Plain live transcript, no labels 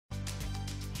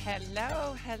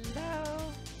Hello,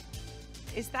 hello.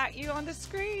 Is that you on the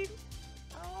screen?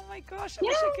 Oh my gosh, I Yeah.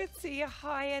 wish I could see you.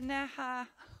 Hi, Neha.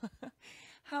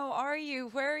 How are you?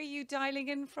 Where are you dialing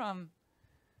in from?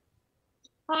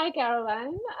 Hi,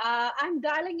 Caroline. I'm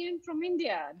dialing in from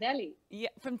India, Delhi. Yeah,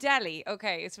 from Delhi.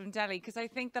 Okay, it's from Delhi because I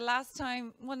think the last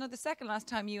time, well, no, the second last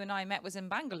time you and I met was in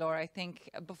Bangalore, I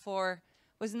think, before,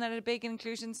 wasn't that a big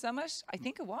inclusion summit? I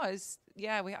think it was.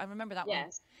 Yeah, I remember that one.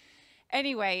 Yes.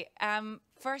 Anyway,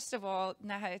 first of all,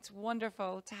 Neha, it's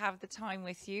wonderful to have the time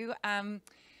with you.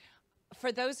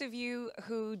 For those of you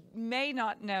who may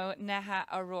not know Neha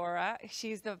Arora,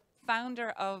 she's the founder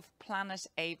of Planet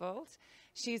Abled.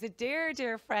 She's a dear,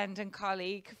 dear friend and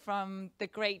colleague from the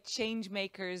great change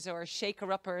makers or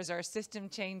shaker-uppers or system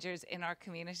changers in our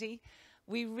community.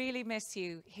 We really miss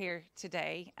you here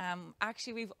today.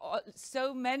 Actually,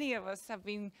 so many of us have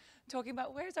been talking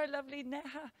about where's our lovely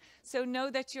Neha. So know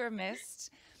that you're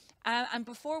missed. And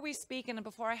before we speak and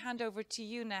before I hand over to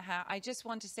you, Neha, I just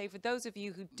want to say for those of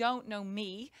you who don't know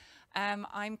me,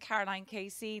 I'm Caroline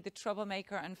Casey, the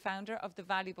troublemaker and founder of the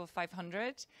Valuable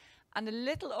 500. And a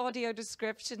little audio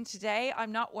description today,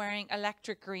 I'm not wearing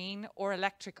electric green or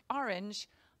electric orange.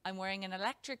 I'm wearing an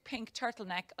electric pink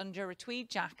turtleneck under a tweed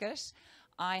jacket.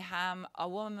 I am a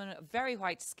woman of very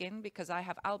white skin because I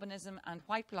have albinism and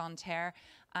white blonde hair,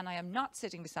 and I am not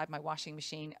sitting beside my washing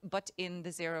machine, but in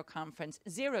the Zero conference,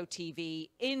 Zero TV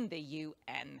in the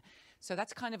UN. So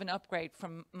that's kind of an upgrade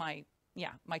from my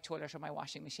toilet or my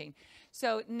washing machine.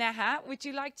 So Neha, would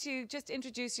you like to just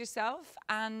introduce yourself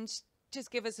and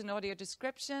just give us an audio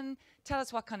description, tell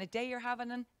us what kind of day you're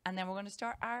having, and then we're going to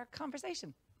start our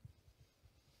conversation.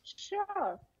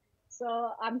 Sure.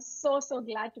 So I'm so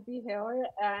glad to be here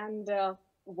and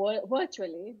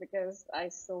virtually because I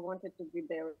so wanted to be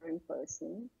there in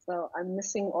person. So I'm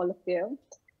missing all of you.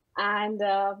 And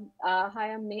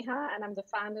hi, I'm Neha, and I'm the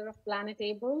founder of Planet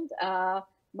Abled.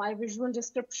 My visual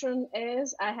description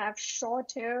is I have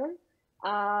short hair,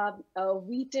 a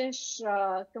wheatish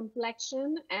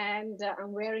complexion, and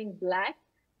I'm wearing black.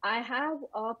 I have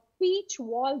a peach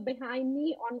wall behind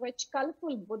me on which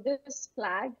colorful Buddhist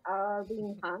flags are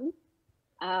being hung.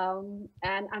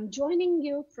 And I'm joining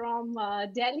you from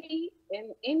Delhi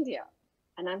in India.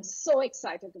 And I'm so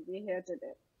excited to be here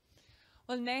today.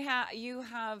 Well, Neha, you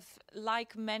have,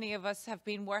 like many of us, have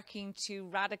been working to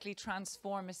radically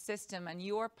transform a system, and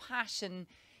your passion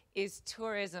is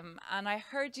tourism. And I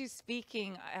heard you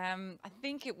speaking, I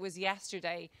think it was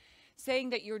yesterday,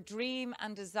 saying that your dream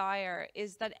and desire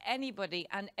is that anybody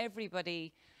and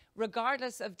everybody,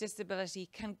 regardless of disability,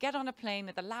 can get on a plane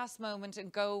at the last moment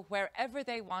and go wherever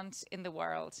they want in the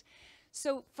world.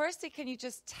 So firstly, can you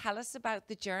just tell us about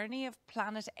the journey of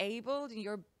Planet Abled and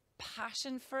your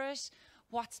passion for it,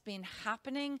 what's been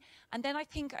happening? And then I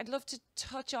think I'd love to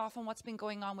touch off on what's been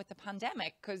going on with the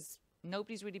pandemic, because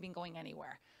nobody's really been going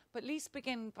anywhere. But at least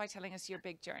begin by telling us your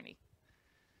big journey.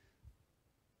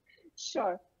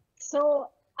 Sure. So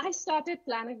I started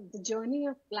the journey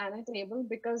of Planet Able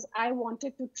because I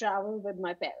wanted to travel with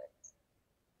my parents.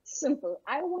 Simple.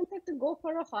 I wanted to go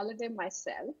for a holiday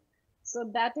myself. So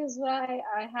that is why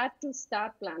I had to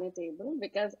start Planet Able,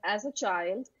 because as a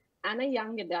child and a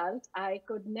young adult, I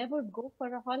could never go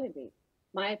for a holiday.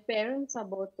 My parents are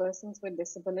both persons with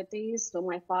disabilities. So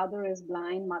my father is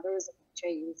blind, mother is a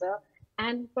wheelchair user,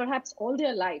 and perhaps all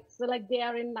their life. So like they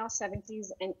are in now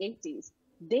 70s and 80s.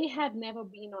 They had never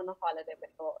been on a holiday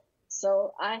before.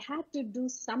 So I had to do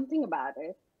something about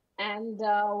it. And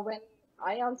when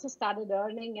I also started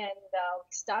earning and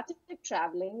started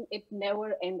traveling, it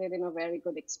never ended in a very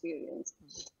good experience.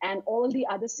 And all the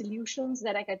other solutions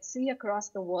that I could see across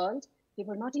the world, they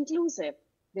were not inclusive.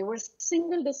 They were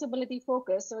single disability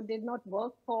focused, so it did not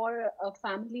work for a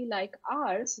family like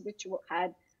ours, which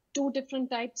had two different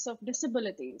types of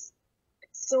disabilities.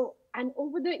 So, and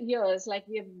over the years, like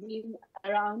we have been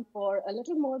around for a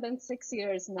little more than 6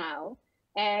 years now,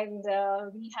 and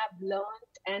we have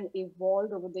learned and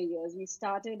evolved over the years. We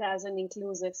started as an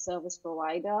inclusive service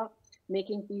provider,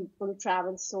 making people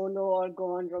travel solo or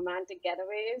go on romantic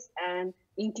getaways, and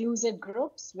inclusive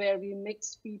groups where we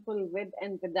mix people with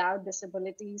and without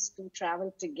disabilities to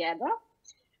travel together.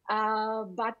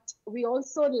 But we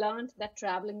also learned that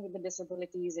traveling with a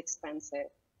disability is expensive.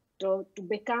 To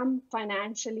become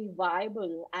financially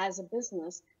viable as a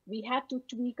business, we had to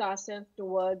tweak ourselves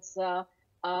towards a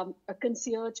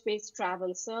concierge-based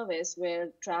travel service where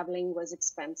traveling was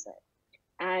expensive.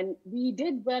 And we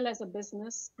did well as a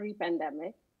business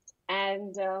pre-pandemic.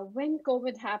 And when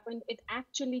COVID happened, it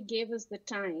actually gave us the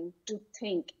time to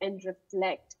think and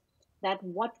reflect that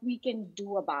what we can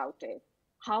do about it,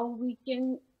 how we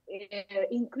can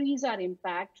increase our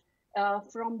impact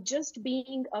from just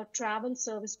being a travel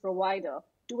service provider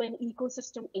to an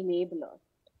ecosystem enabler,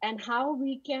 and how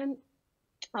we can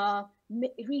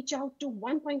reach out to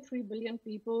 1.3 billion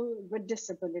people with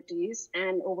disabilities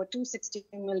and over 260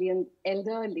 million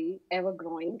elderly, ever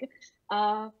growing,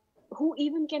 uh, who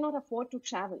even cannot afford to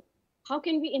travel. How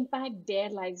can we impact their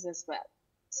lives as well?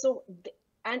 So,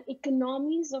 and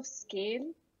economies of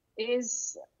scale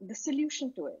is the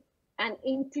solution to it. And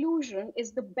inclusion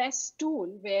is the best tool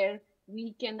where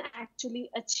we can actually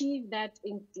achieve that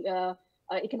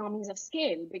economies of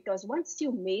scale. Because once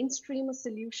you mainstream a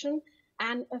solution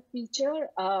and a feature,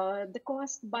 the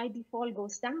cost by default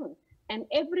goes down. And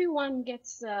everyone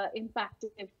gets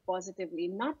impacted positively,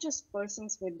 not just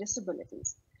persons with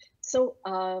disabilities. So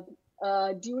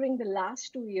during the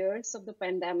last 2 years of the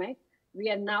pandemic, we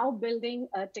are now building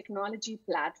a technology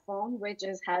platform which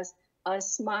has a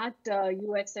smart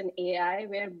UX and AI,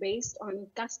 where based on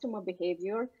customer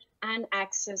behavior and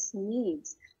access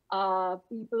needs,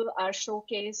 people are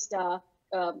showcased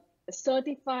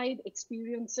certified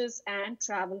experiences and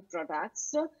travel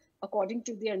products according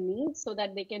to their needs, so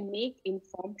that they can make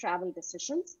informed travel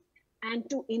decisions. And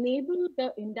to enable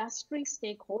the industry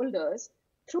stakeholders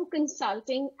through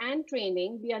consulting and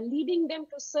training, we are leading them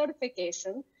to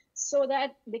certification so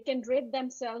that they can rate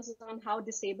themselves on how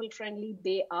disabled friendly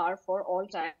they are for all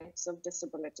types of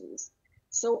disabilities.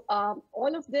 So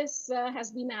all of this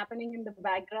has been happening in the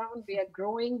background. We are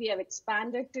growing. We have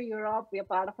expanded to Europe. We are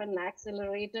part of an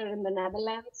accelerator in the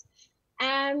Netherlands.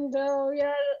 And we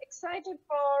are excited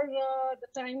for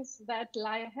the times that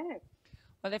lie ahead.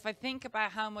 Well, if I think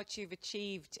about how much you've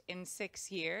achieved in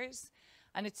 6 years,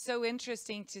 and it's so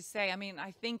interesting to say, I mean,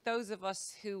 I think those of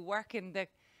us who work in the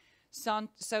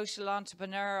social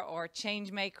entrepreneur or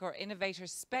change maker or innovator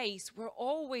space, we're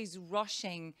always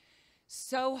rushing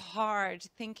so hard,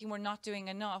 thinking we're not doing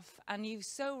enough. And you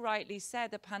so rightly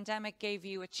said the pandemic gave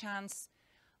you a chance,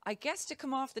 I guess, to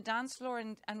come off the dance floor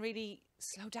and really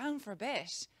slow down for a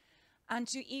bit and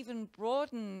to even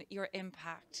broaden your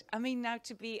impact. I mean, now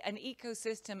to be an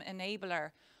ecosystem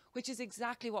enabler, which is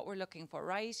exactly what we're looking for,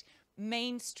 right?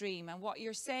 Mainstream. And what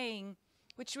you're saying,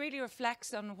 which really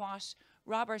reflects on what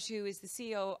Robert, who is the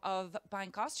CEO of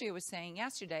Bank Austria, was saying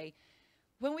yesterday.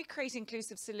 When we create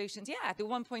inclusive solutions, yeah, the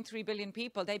 1.3 billion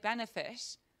people, they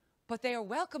benefit, but they are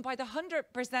welcomed by the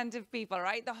 100% of people,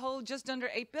 right? The whole just under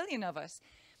 8 billion of us.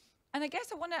 And I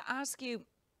guess I want to ask you,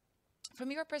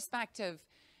 from your perspective,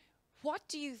 what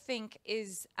do you think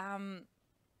is going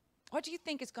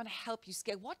to help you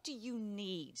scale? What do you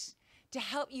need to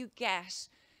help you get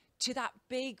to that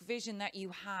big vision that you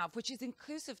have, which is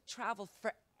inclusive travel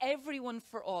for everyone,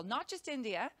 for all, not just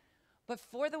India, but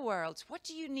for the world? What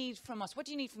do you need from us? What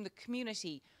do you need from the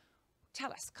community?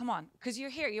 Tell us, come on, because you're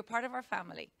here, you're part of our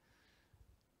family.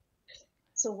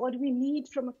 So what we need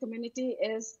from a community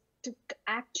is to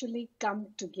actually come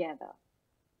together.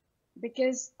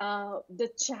 Because the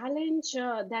challenge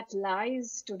that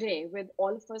lies today with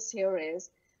all of us here is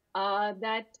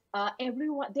that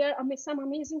there are some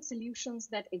amazing solutions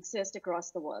that exist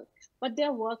across the world, but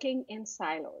they're working in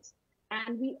silos.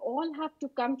 And we all have to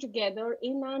come together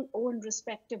in our own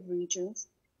respective regions,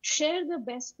 share the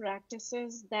best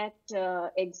practices that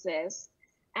exist,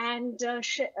 and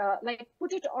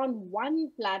put it on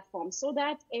one platform so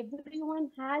that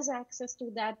everyone has access to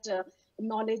that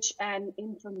knowledge and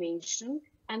information,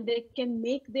 and they can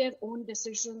make their own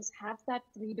decisions, have that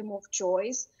freedom of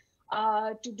choice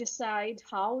to decide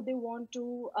how they want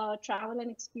to travel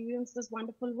and experience this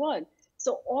wonderful world.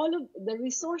 So all of the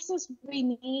resources we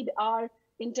need are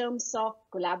in terms of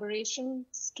collaboration,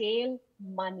 scale,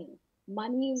 money.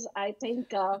 Money is, I think,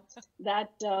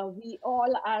 that we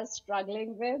all are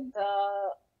struggling with,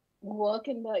 work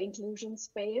in the inclusion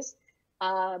space,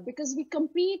 because we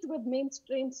compete with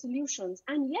mainstream solutions.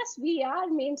 And yes, we are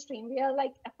mainstream. We are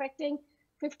like affecting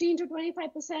 15 to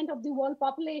 25% of the world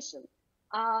population,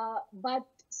 but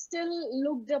still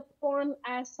looked upon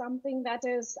as something that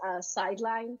is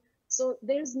sidelined. So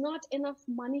there's not enough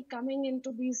money coming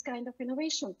into these kind of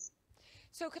innovations.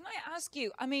 So can I ask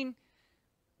you, I mean,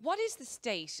 what is the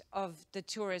state of the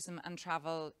tourism and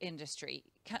travel industry?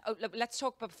 Let's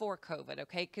talk before COVID,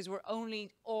 okay? Because we're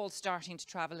only all starting to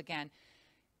travel again.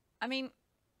 I mean,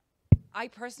 I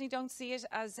personally don't see it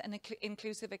as an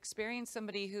inclusive experience.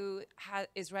 Somebody who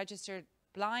is registered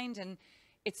blind, and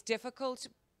it's difficult.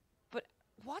 But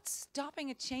what's stopping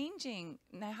it changing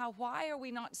now? Why are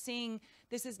we not seeing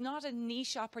this is not a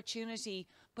niche opportunity,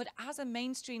 but as a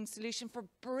mainstream solution for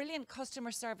brilliant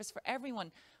customer service for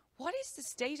everyone? What is the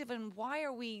state of it, and why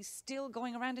are we still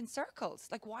going around in circles?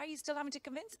 Like, why are you still having to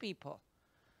convince people?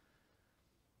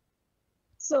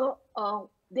 So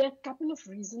There are a couple of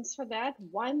reasons for that.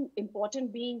 One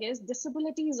important being is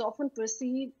disability is often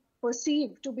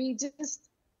perceived to be just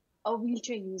a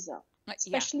wheelchair user, Yeah.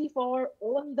 especially for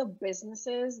all the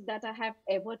businesses that I have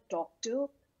ever talked to.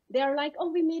 They're like, oh,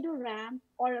 we made a ramp,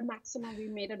 or a maximum, we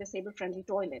made a disabled friendly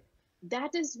toilet.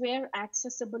 That is where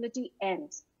accessibility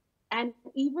ends. And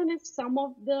even if some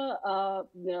of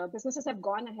the businesses have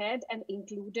gone ahead and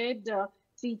included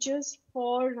features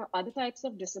for other types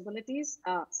of disabilities,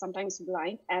 sometimes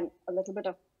blind and a little bit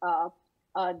of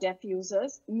deaf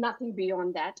users, nothing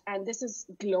beyond that. And this is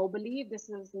globally, this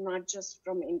is not just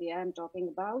from India I'm talking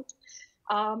about.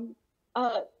 Um,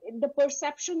 the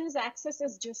perception is access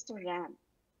is just a ramp.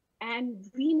 And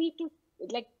we need to,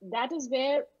 like, that is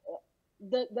where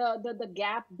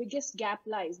the biggest gap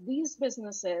lies. These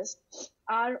businesses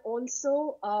are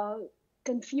also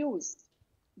confused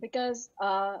because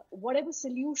whatever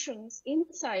solutions in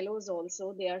silos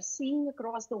also they are seeing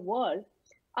across the world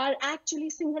are actually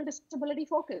single disability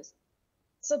focused.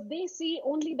 So they see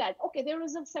only that, okay, there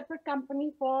is a separate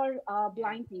company for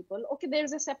blind people. Okay, there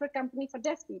is a separate company for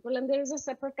deaf people, and there is a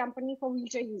separate company for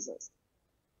wheelchair users.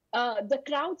 The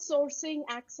crowdsourcing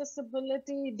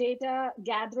accessibility data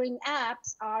gathering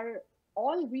apps are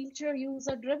all wheelchair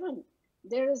user driven.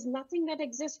 There is nothing that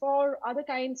exists for other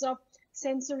kinds of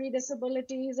sensory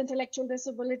disabilities, intellectual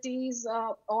disabilities,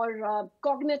 or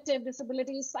cognitive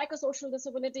disabilities, psychosocial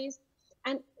disabilities.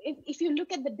 And if you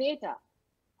look at the data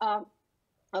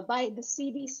by the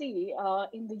CDC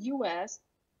in the US,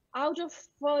 out of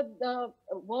the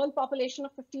world population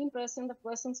of 15% of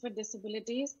persons with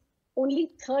disabilities, only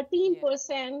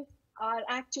 13% are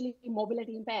actually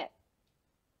mobility impaired.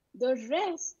 The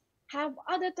rest have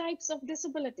other types of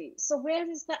disabilities. So where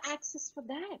is the access for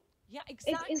that? Yeah,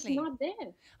 exactly. It's not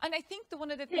there. And I think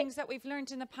one of the things that we've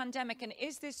learned in the pandemic, and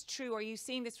is this true, are you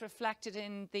seeing this reflected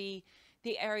in the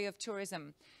area of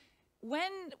tourism?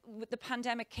 When the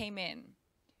pandemic came in,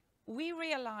 we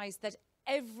realized that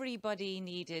everybody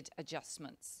needed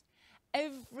adjustments.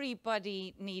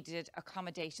 Everybody needed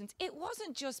accommodations. It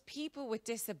wasn't just people with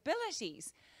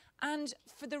disabilities. And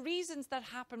for the reasons that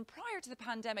happened prior to the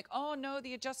pandemic, oh no,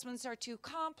 the adjustments are too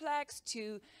complex,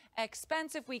 too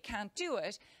expensive, we can't do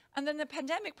it. And then the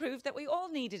pandemic proved that we all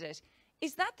needed it.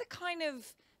 Is that the kind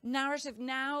of narrative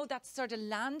now that's sort of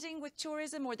landing with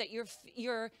tourism, or that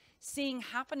you're seeing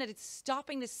happen, that it's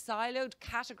stopping this siloed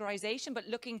categorization, but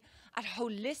looking at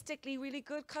holistically really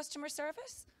good customer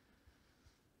service?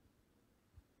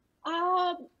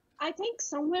 I think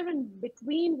somewhere in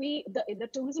between, the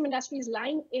tourism industry is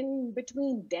lying in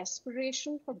between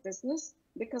desperation for business,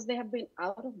 because they have been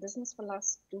out of business for the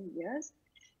last 2 years.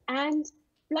 And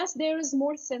plus there is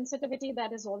more sensitivity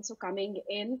that is also coming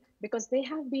in, because they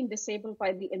have been disabled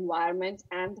by the environment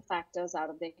and the factors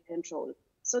out of their control.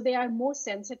 So they are more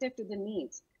sensitive to the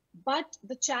needs. But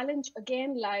the challenge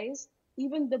again lies,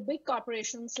 even the big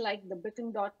corporations like the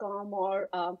Booking.com or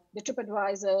the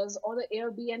TripAdvisors or the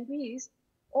Airbnbs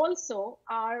also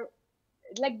are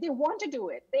like, they want to do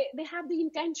it. They have the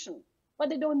intention, but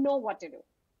they don't know what to do.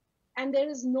 And there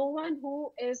is no one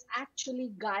who is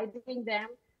actually guiding them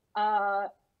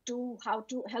to how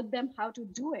to help them how to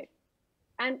do it.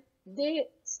 And they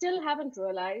still haven't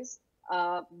realized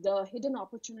the hidden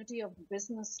opportunity of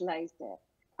business lies there.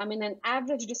 I mean, an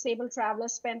average disabled traveler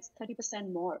spends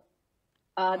 30% more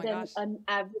than an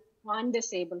average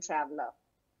non-disabled traveler.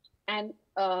 And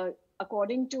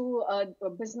according to a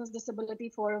Business Disability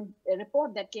Forum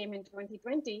report that came in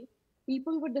 2020,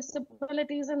 people with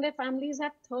disabilities and their families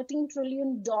have $13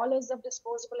 trillion of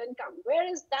disposable income. Where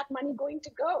is that money going to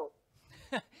go?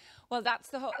 Well, that's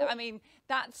the whole, I mean,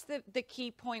 that's the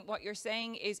key point. What you're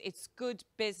saying is it's good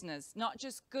business, not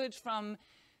just good from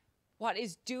what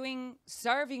is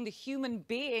serving the human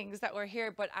beings that were here,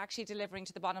 but actually delivering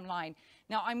to the bottom line.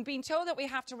 Now, I'm being told that we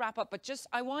have to wrap up, but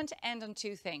I want to end on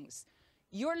two things.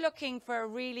 You're looking for a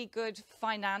really good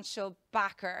financial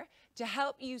backer to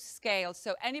help you scale.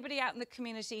 So anybody out in the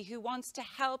community who wants to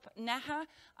help Neha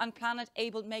and Planet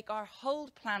Able make our whole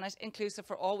planet inclusive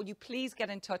for all, will you please get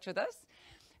in touch with us?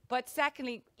 But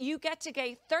secondly, you get to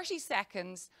give 30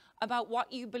 seconds about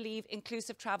what you believe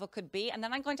inclusive travel could be. And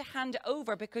then I'm going to hand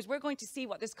over, because we're going to see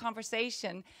what this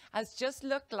conversation has just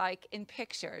looked like in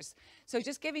pictures. So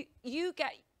just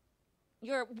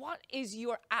what is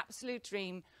your absolute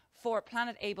dream for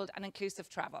Planet Abled and inclusive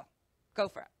travel? Go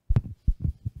for it.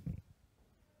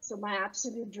 So my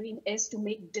absolute dream is to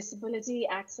make disability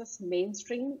access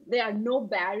mainstream. There are no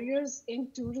barriers in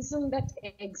tourism that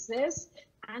exist,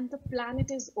 and the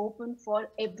planet is open for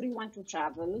everyone to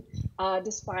travel,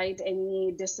 despite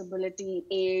any disability,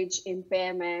 age,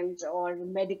 impairment, or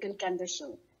medical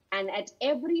condition. And at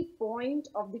every point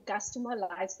of the customer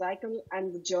life cycle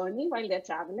and the journey while they're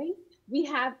traveling, we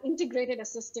have integrated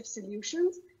assistive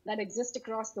solutions that exist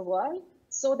across the world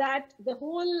so that the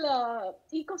whole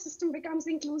ecosystem becomes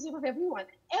inclusive of everyone.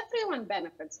 Everyone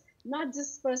benefits, not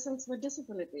just persons with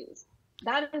disabilities.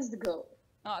 That is the goal.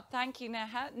 Oh, thank you,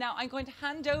 Neha. Now I'm going to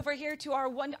hand over here to our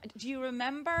one. Do you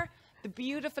remember the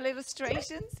beautiful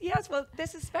illustrations? Yes, well,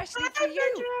 this is especially for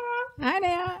you. Hi,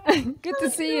 Neha. Good to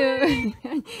see you.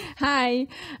 Hi.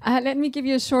 Let me give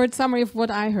you a short summary of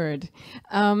what I heard.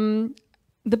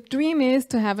 The dream is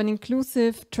to have an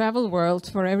inclusive travel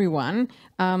world for everyone,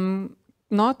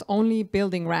 not only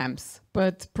building ramps,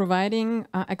 but providing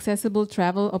accessible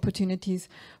travel opportunities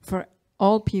for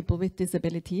all people with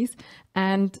disabilities.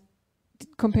 And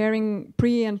comparing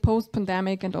pre and post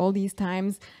pandemic and all these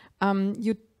times,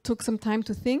 you took some time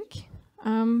to think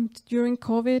during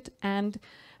COVID, and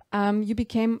you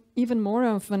became even more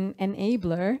of an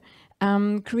enabler,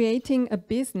 creating a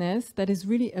business that is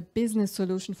really a business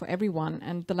solution for everyone.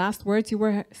 And the last words you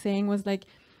were saying was like,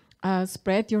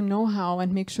 spread your know-how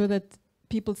and make sure that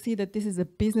people see that this is a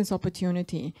business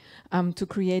opportunity to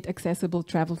create accessible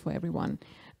travel for everyone.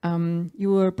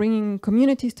 You are bringing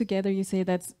communities together. You say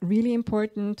that's really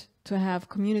important to have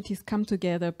communities come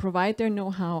together, provide their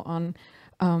know-how on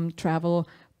travel,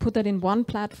 put that in one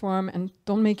platform, and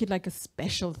don't make it like a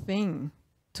special thing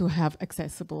to have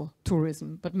accessible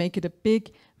tourism, but make it a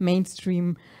big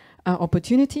mainstream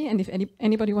opportunity. And if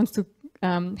anybody wants to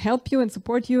help you and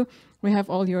support you, we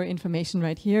have all your information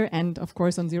right here, and of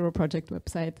course on Zero Project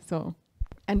website. So,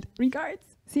 and regards.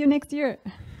 See you next year.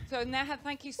 So Neha,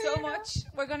 thank you so much.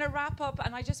 We're going to wrap up,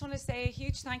 and I just want to say a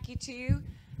huge thank you to you.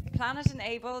 Planet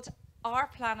Enabled, our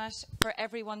planet for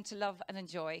everyone to love and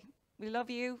enjoy. We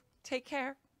love you. Take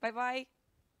care. Bye-bye.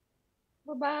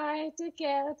 Bye-bye. Take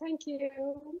care. Thank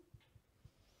you.